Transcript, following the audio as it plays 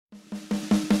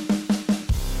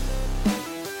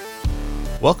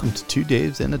Welcome to Two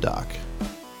Daves and a Doc.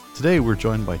 Today we're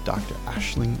joined by Dr.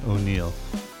 Aisling O'Neill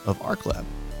of ArcLab.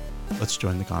 Let's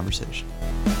join the conversation.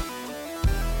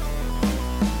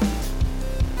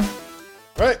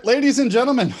 All right, ladies and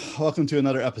gentlemen, welcome to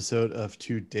another episode of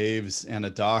Two Daves and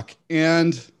a Doc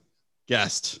and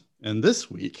guest. And this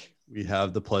week we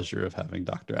have the pleasure of having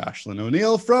Dr. Aisling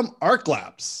O'Neill from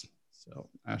ArcLabs. So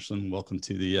Aisling, welcome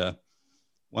to the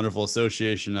wonderful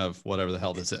association of whatever the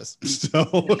hell this is. So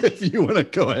if you want to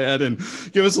go ahead and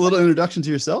give us a little introduction to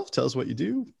yourself, tell us what you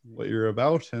do, what you're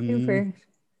about, and Super.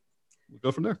 We'll go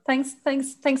from there. Thanks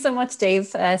so much, Dave.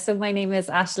 So my name is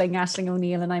Aisling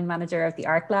O'Neill, and I'm manager of the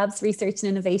ArcLabs Research and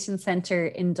Innovation Centre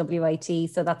in WIT.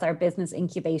 So that's our business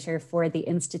incubator for the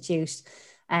Institute.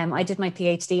 I did my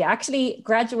PhD, actually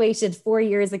graduated 4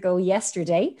 years ago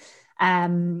yesterday,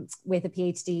 with a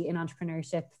PhD in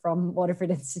entrepreneurship from Waterford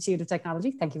Institute of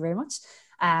Technology. Thank you very much.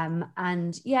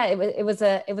 And yeah, it was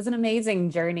an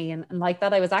amazing journey. And like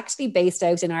that, I was actually based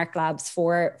out in ArcLabs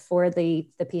for the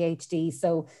PhD.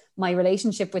 So my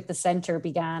relationship with the centre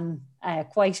began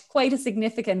quite a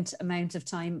significant amount of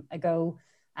time ago.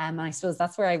 And I suppose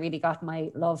that's where I really got my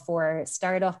love for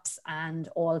startups and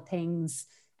all things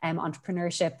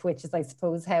entrepreneurship, which is, I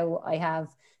suppose, how I have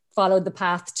followed the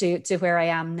path to where I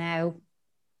am now.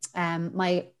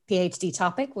 My PhD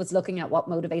topic was looking at what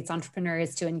motivates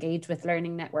entrepreneurs to engage with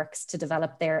learning networks to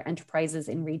develop their enterprises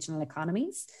in regional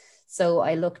economies. So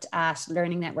I looked at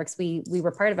learning networks. We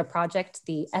were part of a project,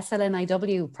 the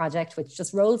SLNIW project, which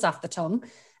just rolls off the tongue,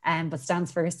 but stands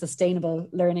for Sustainable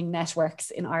Learning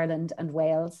Networks in Ireland and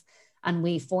Wales. And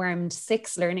we formed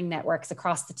 6 learning networks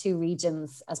across the 2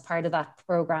 regions as part of that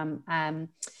program.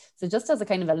 So just as a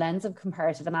kind of a lens of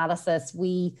comparative analysis,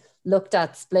 we looked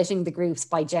at splitting the groups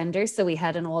by gender. So we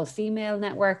had an all-female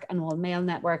network, an all-male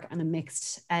network, and a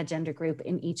mixed gender group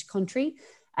in each country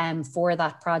for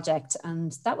that project.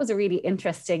 And that was a really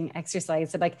interesting exercise.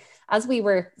 So like, as we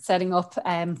were setting up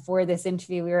for this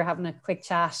interview, we were having a quick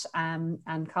chat,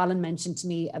 and Colin mentioned to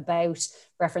me about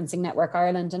referencing Network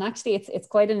Ireland. And actually it's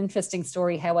quite an interesting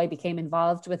story how I became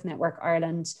involved with Network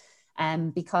Ireland,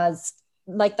 because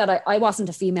like that, I wasn't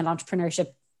a female entrepreneurship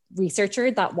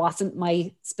researcher. That wasn't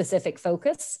my specific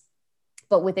focus.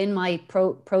 But within my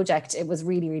project, it was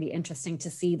really, really interesting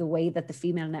to see the way that the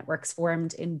female networks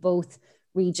formed in both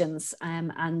regions,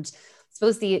 and I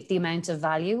suppose the amount of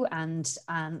value and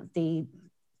the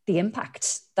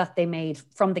impact that they made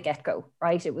from the get-go,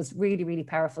 right? It was really, really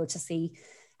powerful to see.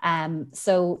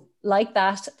 So like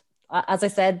that, as I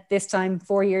said, this time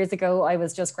 4 years ago, I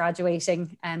was just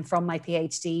graduating from my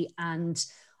PhD, and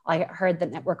I heard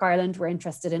that Network Ireland were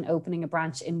interested in opening a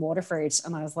branch in Waterford.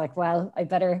 And I was like, well, I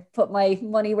better put my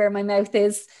money where my mouth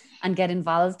is and get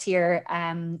involved here.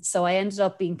 So I ended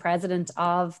up being president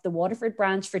of the Waterford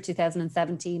branch for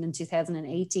 2017 and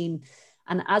 2018.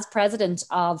 And as president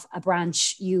of a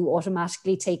branch, you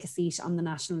automatically take a seat on the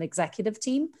national executive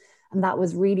team. And that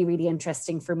was really, really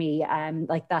interesting for me,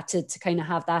 like that to kind of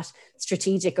have that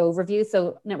strategic overview.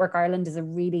 So Network Ireland is a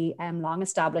really long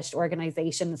established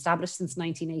organization, established since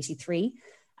 1983,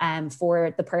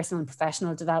 for the personal and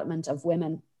professional development of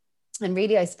women. And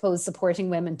really, I suppose, supporting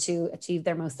women to achieve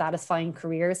their most satisfying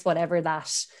careers, whatever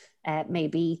that may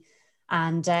be.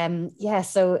 And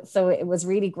so it was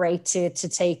really great to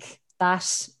take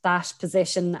that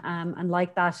position, and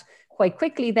like that quite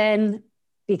quickly then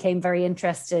became very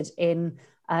interested in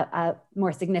a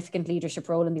more significant leadership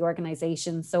role in the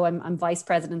organization. So I'm vice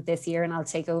president this year, and I'll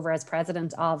take over as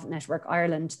president of Network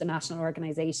Ireland, the national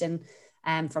organization,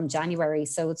 from January.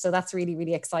 So that's really,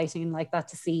 really exciting, and like that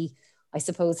to see, I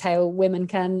suppose, how women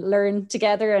can learn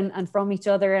together and from each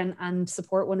other and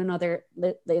support one another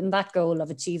in that goal of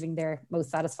achieving their most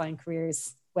satisfying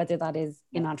careers, whether that is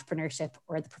in entrepreneurship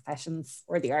or the professions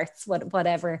or the arts,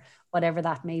 whatever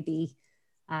that may be.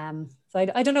 So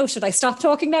I don't know, should I stop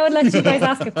talking now and let you guys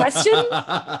ask a question?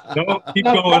 No, keep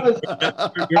going.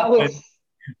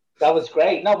 That was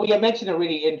great. No, but you mentioned a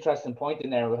really interesting point in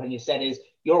there when you said is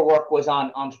your work was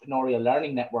on entrepreneurial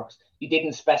learning networks. You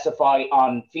didn't specify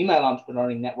on female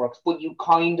entrepreneurial networks, but you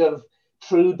kind of,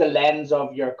 through the lens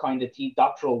of your kind of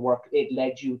doctoral work, it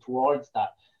led you towards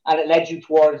that. And it led you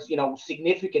towards,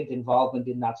 significant involvement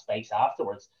in that space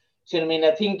afterwards. So, I mean,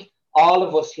 I think all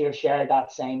of us here share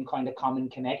that same kind of common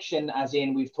connection, as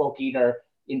in we've took either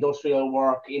industrial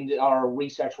work or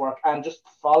research work and just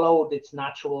followed its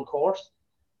natural course.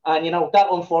 And, that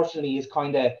unfortunately is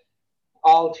kind of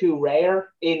all too rare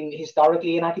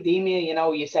historically in academia.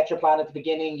 You set your plan at the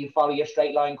beginning, you follow your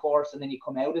straight line course, and then you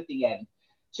come out at the end.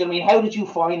 So, I mean, how did you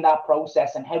find that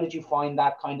process, and how did you find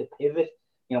that kind of pivot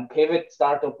pivot,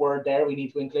 startup word there we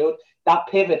need to include. That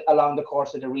pivot along the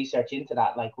course of the research into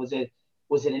that, like, was it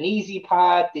an easy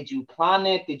path? Did you plan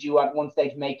it? Did you at one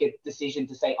stage make a decision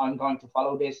to say, I'm going to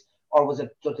follow this? Or did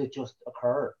it just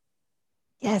occur?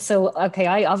 Yeah, so okay,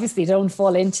 I obviously don't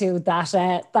fall into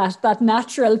that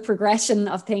natural progression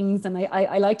of things, and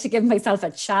I like to give myself a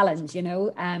challenge,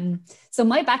 So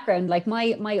my background, like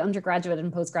my undergraduate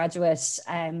and postgraduate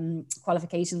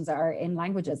qualifications are in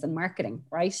languages and marketing,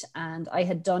 right? And I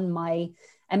had done my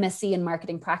MSc in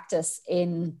marketing practice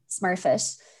in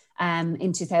Smurfit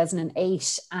in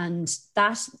 2008, and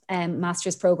that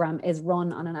master's program is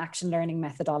run on an action learning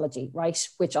methodology, right,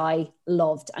 which I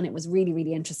loved, and it was really,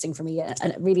 really interesting for me, a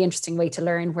really interesting way to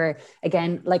learn, where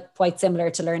again, like quite similar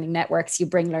to learning networks, you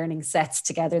bring learning sets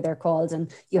together, they're called,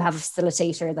 and you have a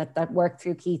facilitator that work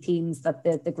through key themes that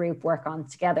the group work on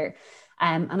together,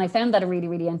 and I found that a really,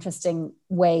 really interesting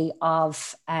way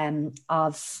of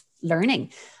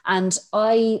learning. And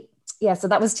so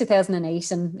that was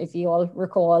 2008. And if you all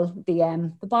recall,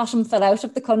 the bottom fell out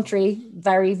of the country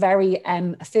very, very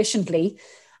efficiently.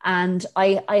 And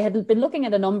I had been looking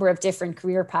at a number of different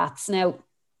career paths. Now,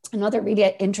 another really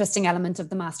interesting element of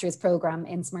the master's program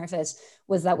in Smurfit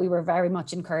was that we were very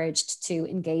much encouraged to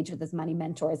engage with as many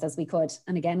mentors as we could.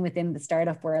 And again, within the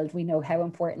startup world, we know how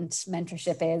important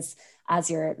mentorship is as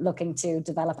you're looking to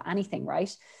develop anything,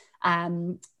 right?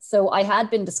 So I had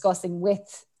been discussing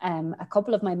with a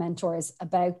couple of my mentors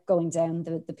about going down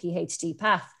the PhD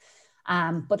path,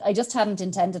 but I just hadn't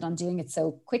intended on doing it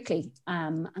so quickly.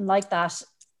 And like that,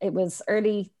 it was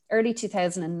early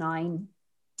 2009.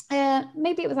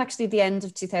 Maybe it was actually the end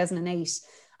of 2008.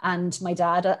 And my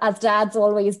dad, as dads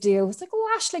always do, was like,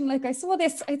 "Oh, Aisling, like I saw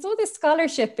this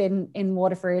scholarship in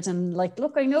Waterford, and like,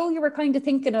 look, I know you were kind of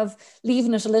thinking of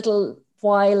leaving it a little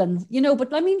while, and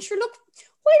but I mean, sure, look,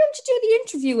 why don't you do the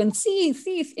interview and see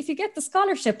if you get the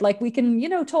scholarship, like we can,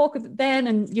 talk then,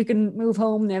 and you can move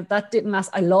home." Now that didn't last.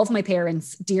 I love my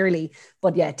parents dearly,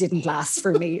 but yeah, it didn't last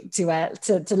for me to we'll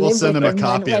live send with them a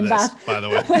copy of this, by the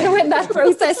way. when that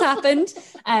process happened.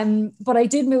 But I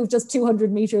did move just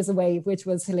 200 meters away, which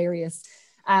was hilarious.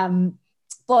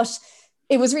 But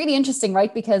it was really interesting,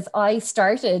 right? Because I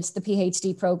started the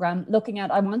PhD program looking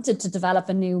at, I wanted to develop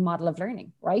a new model of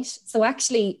learning, right? So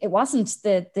actually it wasn't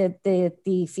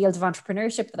the field of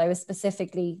entrepreneurship that I was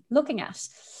specifically looking at,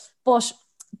 but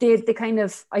the kind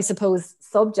of, I suppose,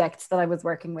 subjects that I was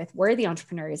working with were the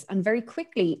entrepreneurs. And very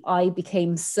quickly I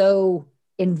became so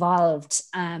involved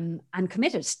and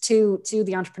committed to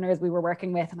the entrepreneurs we were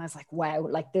working with. And I was like, wow,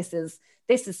 like this is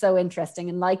so interesting.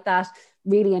 And like that,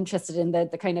 really interested in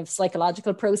the kind of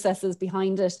psychological processes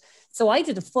behind it. So I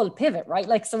did a full pivot, right?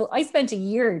 Like, so I spent a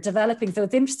year developing. So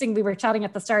it's interesting. We were chatting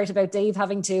at the start about Dave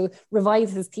having to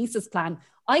revise his thesis plan.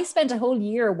 I spent a whole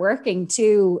year working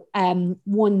to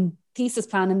one thesis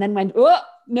plan and then went, "Oh,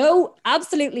 no,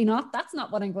 absolutely not. That's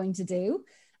not what I'm going to do."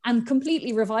 And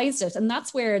completely revised it. And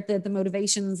that's where the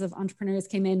motivations of entrepreneurs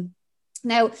came in.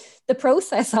 Now, the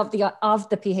process of the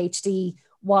PhD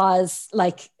was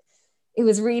like, it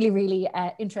was really, really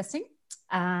interesting.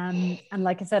 And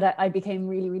like I said, I became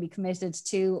really, really committed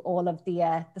to all of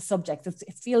the subjects.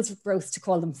 It feels gross to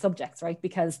call them subjects, right?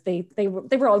 Because they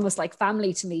were almost like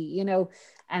family to me,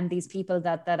 and these people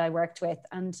that I worked with.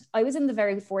 And I was in the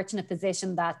very fortunate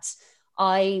position that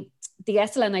the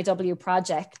SLNIW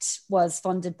project was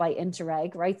funded by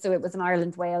Interreg, right? So it was an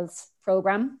Ireland-Wales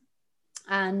program.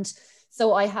 And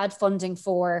so I had funding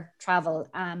for travel.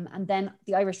 And then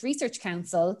the Irish Research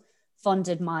Council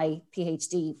funded my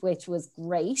PhD, which was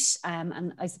great.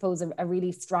 And I suppose a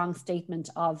really strong statement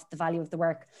of the value of the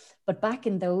work. But back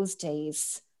in those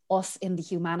days, us in the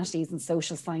humanities and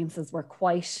social sciences were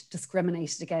quite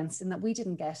discriminated against in that we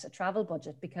didn't get a travel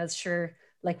budget because sure,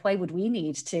 like why would we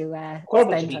need to where would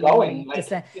we be going?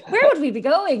 Where would we be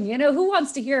going? Who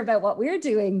wants to hear about what we're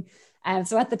doing?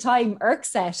 So at the time,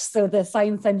 ERCSET, so the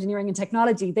Science, Engineering and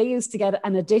Technology, they used to get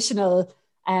an additional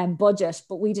budget,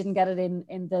 but we didn't get it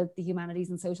in the humanities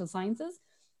and social sciences.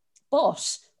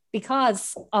 But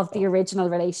because of the original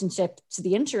relationship to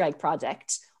the Interreg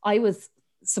project, I was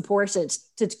supported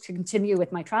to continue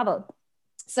with my travel.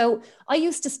 So I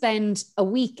used to spend a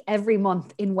week every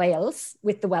month in Wales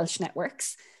with the Welsh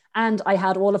networks, and I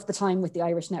had all of the time with the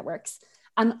Irish networks.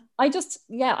 And I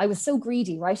was so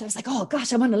greedy, right? I was like, oh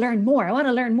gosh, I want to learn more.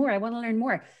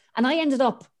 And I ended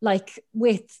up I'm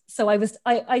going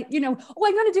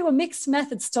to do a mixed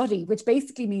method study, which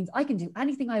basically means I can do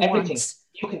anything I want.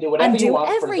 You can do whatever you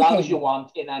want for as long as you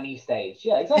want in any stage.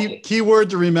 Yeah, exactly. Key word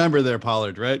to remember there,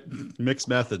 Pollard, right? Mixed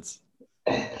methods.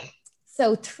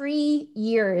 So 3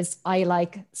 years, I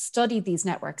like studied these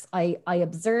networks. I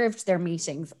observed their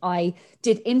meetings. I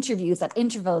did interviews at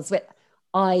intervals with,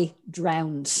 I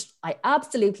drowned. I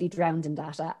absolutely drowned in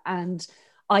data. And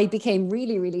I became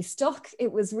really, really stuck.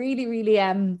 It was really, really,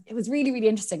 really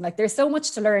interesting. Like there's so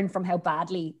much to learn from how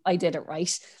badly I did it,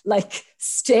 right? Like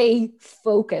stay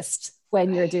focused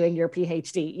when you're doing your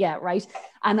PhD. Yeah, right.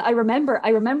 And I remember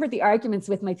the arguments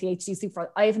with my PhD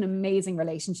supervisor. I have an amazing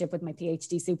relationship with my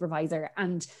PhD supervisor,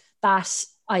 and that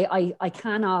I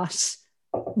cannot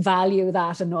value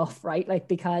that enough, right? Like,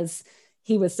 because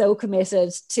he was so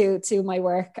committed to my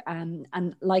work, and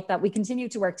like that we continue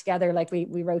to work together. Like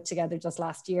we wrote together just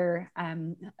last year,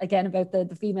 again about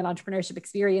the female entrepreneurship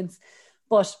experience.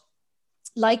 But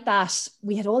like that,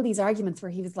 we had all these arguments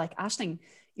where he was like, Aisling,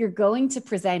 you're going to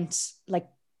present like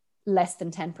less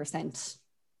than 10%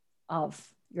 of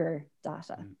your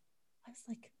data. I was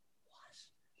like,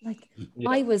 what? Like, yeah.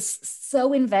 I was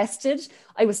so invested.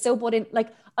 I was so bought in.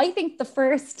 Like, I think the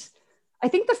first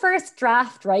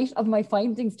draft, right, of my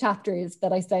findings chapters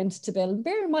that I sent to Bill,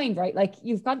 bear in mind, right, like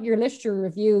you've got your literature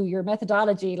review, your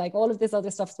methodology, like all of this other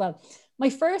stuff as well. My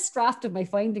first draft of my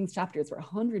findings chapters were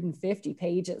 150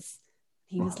 pages.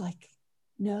 He was like,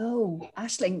 no,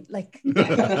 Aisling, like,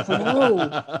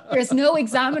 no, there's no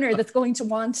examiner that's going to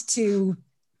want to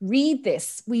read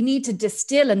this. We need to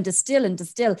distill and distill and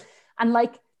distill. And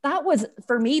like, that was,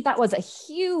 for me, that was a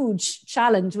huge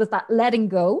challenge, was that letting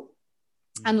go.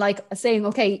 And like saying,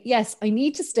 okay, yes, I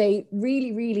need to stay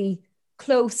really, really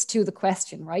close to the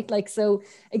question, right? Like, so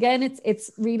again,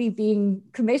 it's really being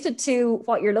committed to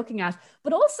what you're looking at,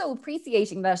 but also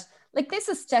appreciating that, like, this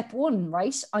is step one,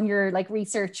 right, on your like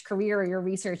research career or your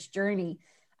research journey.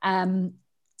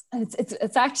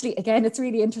 It's actually, again, it's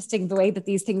really interesting the way that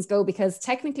these things go, because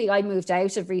technically I moved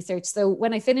out of research. So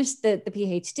when I finished the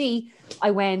PhD,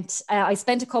 I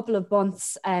spent a couple of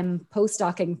months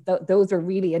postdocing. Those were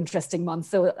really interesting months.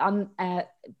 So on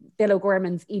Bill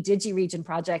O'Gorman's eDigi Region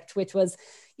project, which was,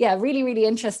 yeah, really, really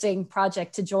interesting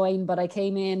project to join. But I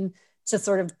came in to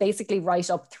sort of basically write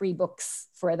up 3 books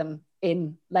for them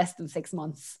in less than 6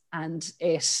 months. And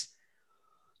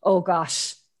oh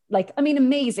gosh, like, I mean,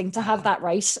 amazing to have that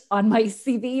right on my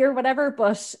CV or whatever,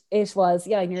 but it was,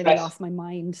 yeah, I nearly lost my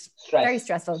mind. Very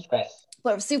stressful,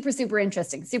 but super, super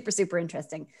interesting, super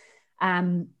interesting.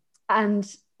 And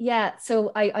yeah,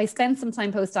 so I spent some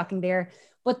time postdocing there,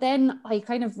 but then I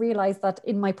kind of realized that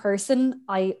in my person,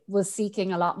 I was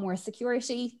seeking a lot more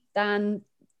security than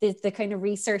the kind of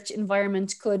research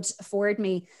environment could afford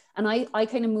me. And I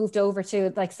kind of moved over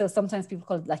to, like, so sometimes people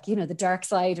call it, like, you know, the dark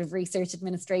side of research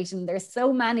administration. There's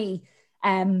so many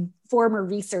former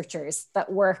researchers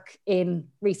that work in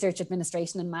research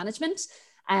administration and management.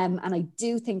 And I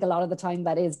do think a lot of the time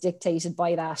that is dictated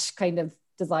by that kind of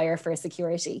desire for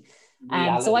security.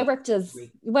 So I worked as,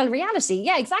 well, reality.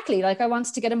 Yeah, exactly. Like, I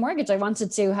wanted to get a mortgage. I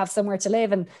wanted to have somewhere to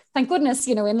live. And thank goodness,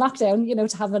 you know, in lockdown, you know,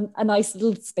 to have a nice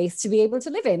little space to be able to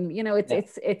live in, you know,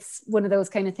 it's one of those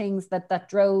kind of things that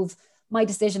drove my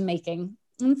decision-making.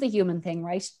 It's a human thing,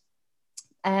 right?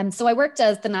 So I worked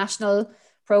as the National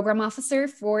Program Officer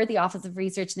for the Office of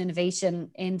Research and Innovation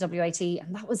in WIT.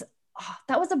 And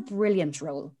that was a brilliant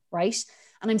role, right?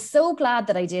 And I'm so glad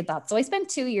that I did that. So I spent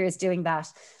 2 years doing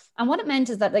that. And what it meant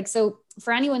is that, like, so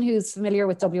for anyone who's familiar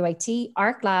with WIT,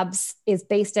 ARC Labs is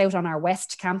based out on our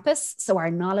West campus, so our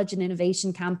knowledge and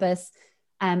innovation campus.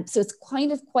 So it's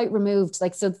kind of quite removed,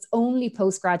 like, so it's only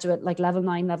postgraduate, like level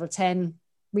 9, level 10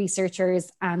 researchers,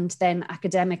 and then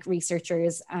academic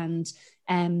researchers and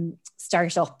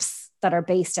startups that are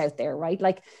based out there, right?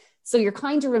 Like, so you're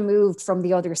kind of removed from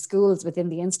the other schools within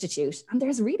the institute. And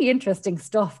there's really interesting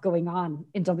stuff going on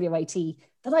in WIT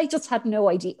that I just had no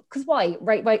idea. Because why,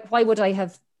 right? Why would I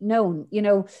have known, you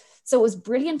know? So it was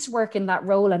brilliant to work in that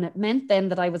role. And it meant then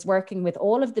that I was working with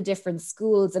all of the different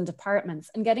schools and departments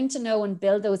and getting to know and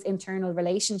build those internal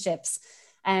relationships,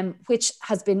 which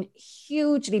has been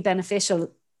hugely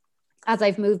beneficial as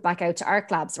I've moved back out to ARC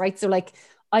Labs, right? So like,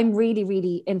 I'm really,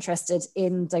 really interested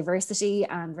in diversity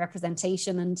and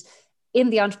representation. And in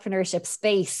the entrepreneurship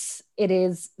space, it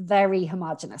is very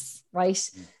homogenous,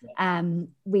 right?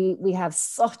 We have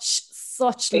such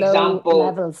low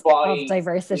levels of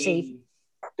diversity.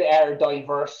 Our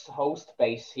diverse host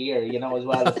base here, you know, as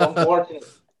well. It's unfortunate.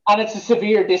 And it's a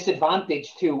severe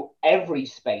disadvantage to every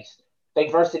space.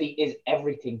 Diversity is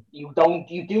everything. You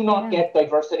do not get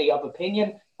diversity of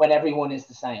opinion when everyone is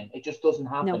the same. It just doesn't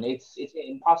happen. No. It's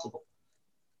impossible.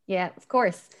 Yeah, of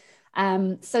course.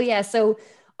 So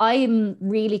I'm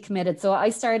really committed. So I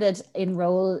started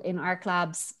enroll in ARC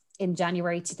Labs in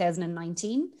January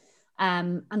 2019.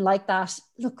 And like that,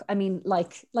 look, I mean,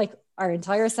 like our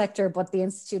entire sector, but the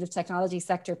Institute of Technology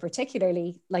sector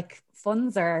particularly, like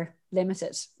funds are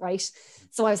limited, right?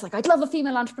 So I was like, I'd love a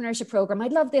female entrepreneurship program.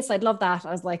 I'd love this. I'd love that.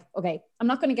 I was like, okay, I'm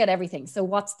not going to get everything. So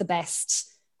what's the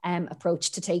best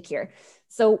approach to take here?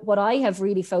 So what I have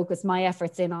really focused my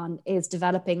efforts in on is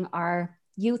developing our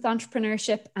youth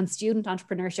entrepreneurship and student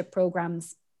entrepreneurship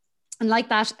programs. And like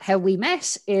that, how we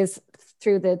met is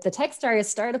through the Techstars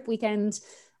Startup Weekend.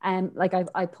 Like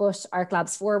I put ARC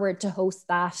Labs forward to host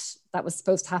that. That was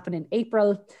supposed to happen in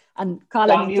April. And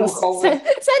Colin just sent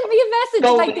me a message.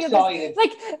 So like, excited.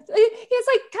 Like, he's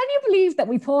like, can you believe that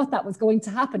we thought that was going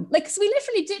to happen? Like, so we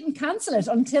literally didn't cancel it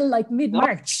until like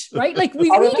mid-March, right? Like we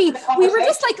were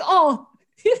just like, oh,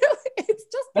 it's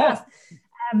just that.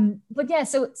 But yeah,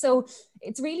 so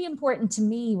it's really important to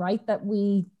me, right, that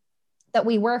we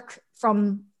work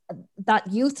from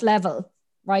that youth level,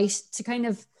 right, to kind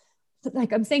of,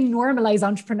 like I'm saying, normalize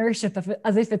entrepreneurship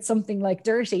as if it's something like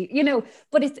dirty,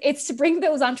 but it's to bring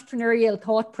those entrepreneurial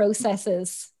thought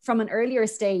processes from an earlier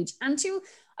stage and to,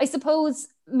 I suppose,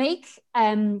 make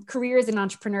careers in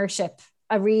entrepreneurship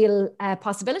a real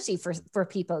possibility for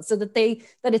people, so that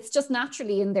it's just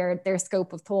naturally in their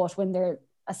scope of thought when they're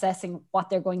assessing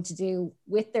what they're going to do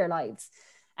with their lives.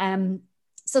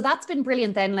 So that's been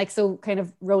brilliant then. Like, so kind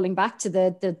of rolling back to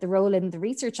the role in the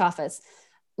research office,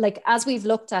 like as we've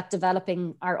looked at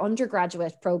developing our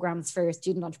undergraduate programs for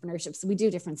student entrepreneurship, so we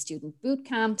do different student boot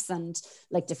camps and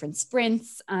like different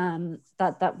sprints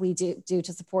that we do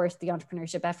to support the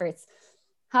entrepreneurship efforts.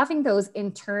 Having those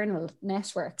internal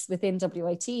networks within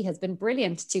WIT has been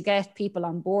brilliant to get people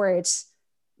on board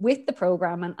with the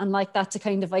program and like that to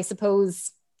kind of, I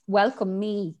suppose, welcome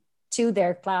me to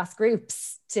their class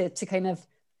groups to kind of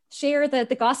share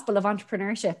the gospel of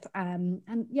entrepreneurship. And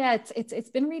yeah, it's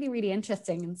been really, really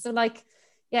interesting. And so like,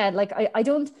 yeah, like I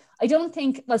don't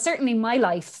think, well, certainly my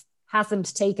life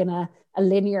hasn't taken a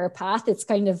linear path. It's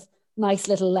kind of nice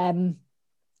little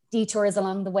detours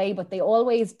along the way, but they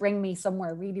always bring me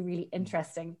somewhere really, really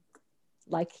interesting.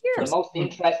 Like here. The most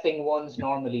interesting ones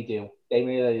normally do. They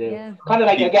really do. Yeah. Kind of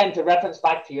like, again, to reference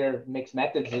back to your mixed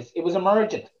methods, it was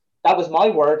emergent. That was my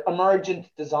word, emergent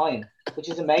design, which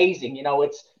is amazing.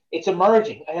 It's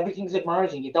emerging. Everything's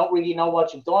emerging. You don't really know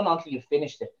what you've done until you've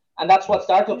finished it. And that's what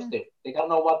startups do. They don't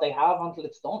know what they have until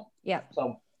it's done. Yeah.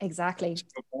 So exactly.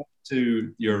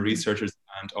 To your researchers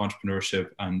and entrepreneurship,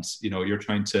 and you're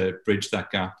trying to bridge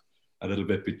that gap a little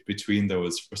bit between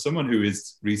those. For someone who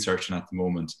is researching at the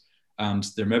moment, and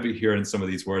they're maybe hearing some of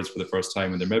these words for the first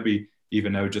time, and they're maybe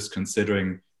even now just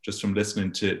considering, just from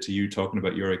listening to you talking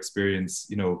about your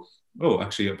experience, oh,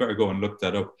 actually, I better go and look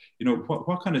that up.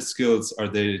 What kind of skills are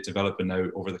they developing now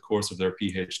over the course of their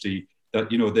PhD that,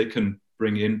 they can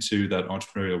bring into that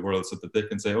entrepreneurial world, so that they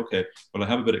can say, okay, well, I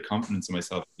have a bit of confidence in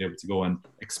myself to be able to go and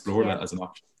explore that as an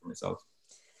option for myself.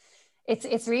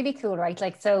 It's really cool, right?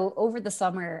 Like, so over the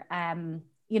summer,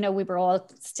 we were all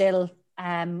still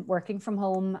working from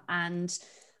home, and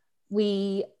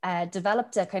we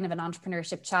developed a kind of an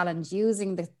entrepreneurship challenge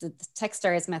using the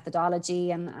Techstars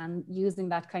methodology and using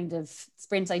that kind of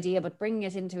sprint idea, but bringing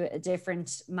it into a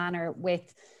different manner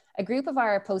with a group of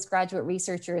our postgraduate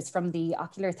researchers from the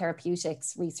Ocular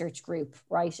Therapeutics research group,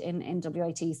 right, in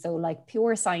WIT. So like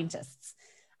pure scientists.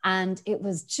 And it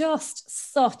was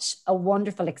just such a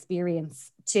wonderful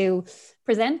experience to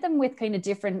present them with kind of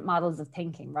different models of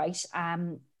thinking, right?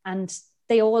 And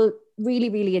they all really,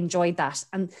 really enjoyed that.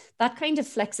 And that kind of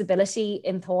flexibility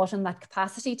in thought and that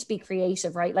capacity to be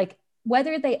creative, right? Like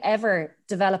whether they ever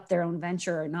develop their own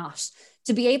venture or not,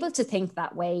 to be able to think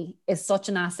that way is such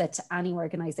an asset to any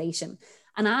organization.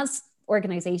 And as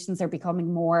organizations are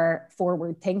becoming more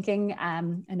forward thinking, I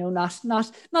know not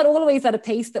always at a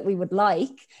pace that we would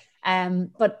like,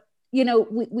 but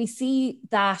we see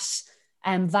that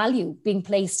value being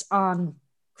placed on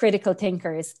critical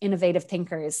thinkers, innovative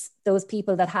thinkers, those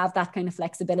people that have that kind of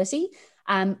flexibility.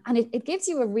 And it gives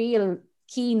you a real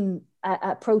keen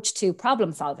approach to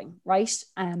problem solving, right?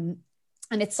 And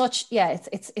it's such,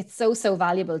 it's so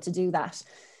valuable to do that.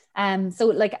 So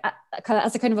like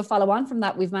as a kind of a follow on from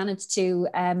that, we've managed to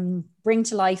bring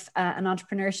to life an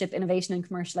entrepreneurship, innovation and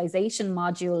commercialization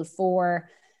module for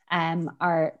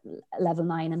our level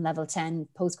 9 and level 10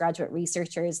 postgraduate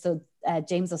researchers. So Dr.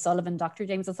 James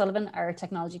O'Sullivan, our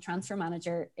technology transfer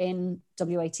manager in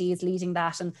WIT, is leading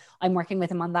that. And I'm working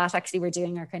with him on that. Actually, we're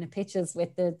doing our kind of pitches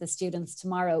with the students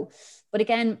tomorrow. But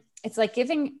again, it's like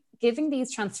giving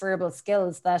these transferable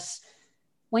skills that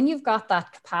when you've got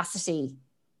that capacity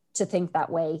to think that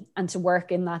way and to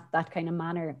work in that kind of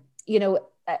manner,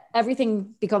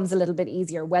 everything becomes a little bit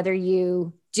easier, whether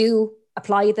you do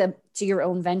apply them to your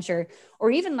own venture.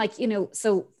 Or even like,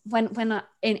 so when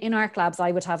in ARC Labs,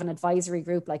 I would have an advisory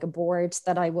group, like a board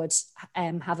that I would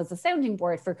have as a sounding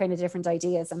board for kind of different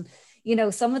ideas. And,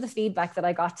 some of the feedback that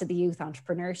I got to the youth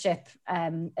entrepreneurship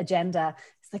agenda,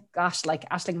 it's like, gosh, like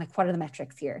Aisling, like what are the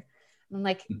metrics here? And I'm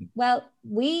like, well,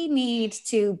 we need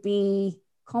to be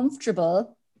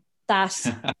comfortable that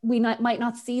we might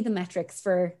not see the metrics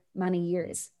for many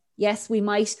years. Yes, we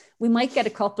might get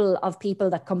a couple of people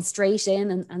that come straight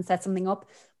in and set something up.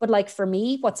 But like for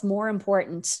me, what's more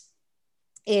important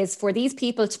is for these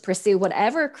people to pursue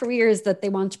whatever careers that they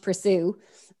want to pursue.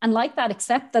 And like that,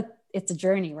 accept that it's a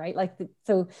journey, right? Like,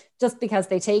 so just because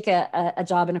they take a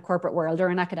job in a corporate world or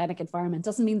an academic environment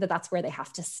doesn't mean that that's where they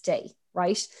have to stay,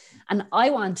 right? And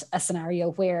I want a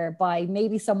scenario whereby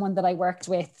maybe someone that I worked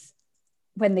with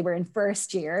when they were in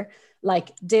first year, like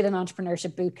did an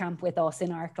entrepreneurship bootcamp with us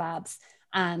in ARC Labs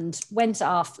and went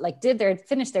off, like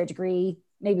finished their degree,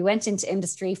 maybe went into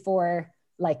industry for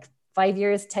like 5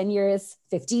 years, 10 years,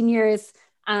 15 years,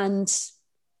 and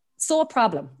saw a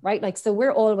problem, right? Like, so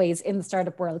we're always in the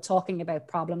startup world talking about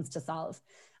problems to solve.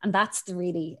 And that's the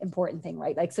really important thing,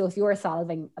 right? Like, so if you're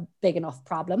solving a big enough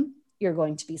problem, you're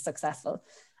going to be successful.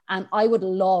 And I would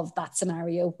love that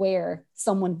scenario where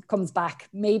someone comes back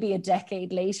maybe a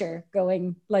decade later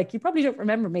going like, you probably don't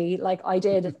remember me. Like I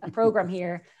did a program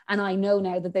here and I know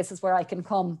now that this is where I can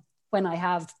come when I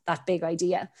have that big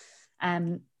idea.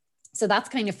 So that's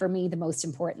kind of for me, the most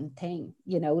important thing,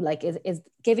 like is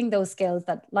giving those skills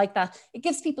that like that. It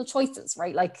gives people choices,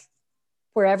 right? Like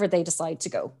wherever they decide to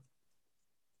go.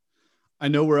 I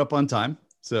know we're up on time.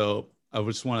 So I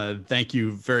just want to thank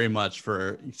you very much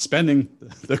for spending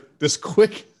this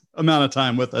quick amount of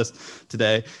time with us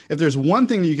today. If there's one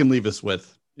thing that you can leave us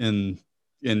with in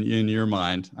your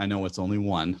mind, I know it's only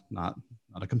one, not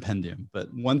a compendium,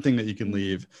 but one thing that you can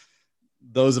leave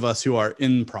those of us who are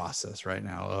in process right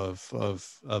now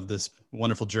of this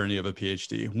wonderful journey of a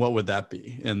PhD, what would that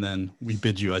be? And then we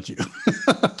bid you adieu.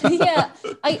 Yeah,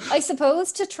 I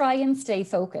suppose to try and stay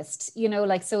focused,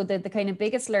 like, so the kind of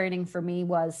biggest learning for me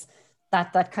was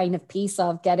that kind of piece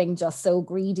of getting just so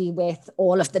greedy with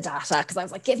all of the data, because I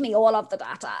was like, give me all of the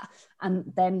data.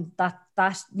 And then that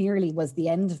nearly was the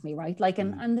end of me, right? Like,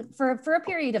 and for a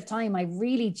period of time, I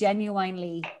really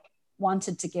genuinely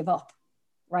wanted to give up,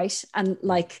 right? And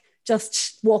like,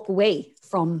 just walk away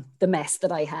from the mess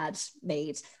that I had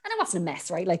made. And it wasn't a mess,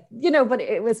 right? Like, but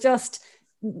it was just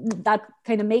that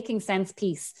kind of making sense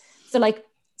piece. So like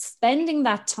spending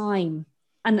that time.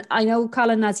 And I know,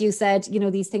 Colin, as you said,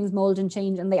 these things mold and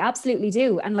change, and they absolutely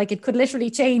do. And like, it could literally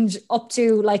change up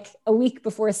to like a week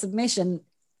before submission,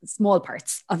 small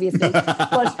parts, obviously.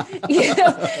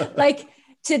 But, like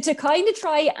to kind of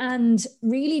try and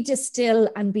really distill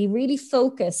and be really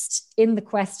focused in the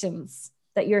questions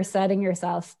that you're setting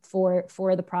yourself for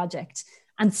the project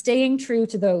and staying true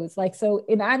to those. Like, so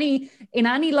in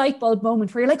any light bulb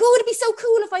moment where you're like, oh, it'd be so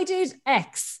cool if I did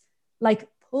X, like,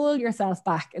 pull yourself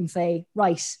back and say,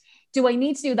 right, do I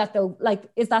need to do that though? Like,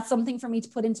 is that something for me to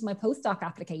put into my postdoc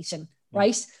application,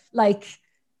 right? Like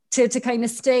to kind of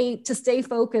stay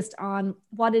focused on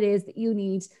what it is that you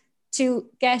need to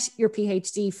get your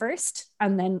PhD first,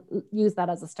 and then use that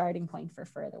as a starting point for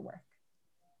further work.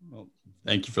 Well,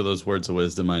 thank you for those words of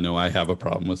wisdom. I know I have a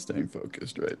problem with staying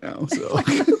focused right now, so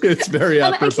it's very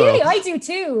apropos. And clearly I do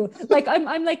too. Like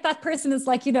I'm like that person is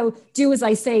like, do as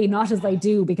I say, not as I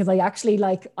do, because I actually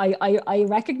like, I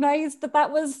recognize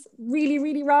that was really,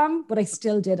 really wrong, but I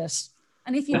still did it.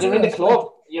 And if you're in the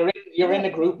club, you're in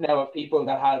a group now of people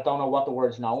that don't know what the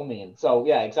words no mean. So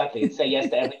yeah, exactly. It's say yes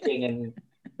to everything and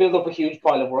build up a huge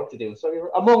pile of work to do. So you're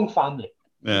among family.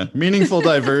 Yeah, meaningful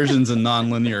diversions and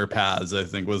nonlinear paths, I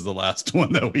think, was the last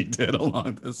one that we did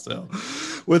along this. So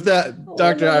with that,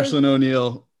 Dr. Aisling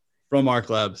O'Neill from ARC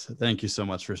Labs, thank you so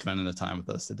much for spending the time with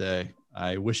us today.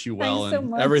 I wish you well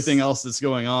in everything else that's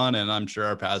going on, and I'm sure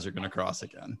our paths are going to cross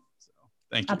again. So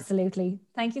thank you. Absolutely.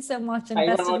 Thank you so much, and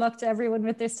best of luck to everyone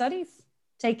with their studies.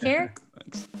 Take care.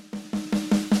 Thanks.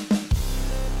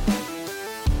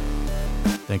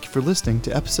 Thank you for listening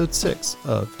to episode 6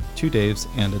 of 2 Daves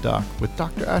and a Doc with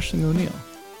Dr. Aisling O'Neill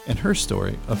and her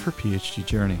story of her PhD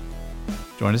journey.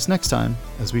 Join us next time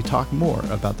as we talk more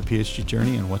about the PhD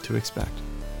journey and what to expect.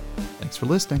 Thanks for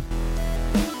listening.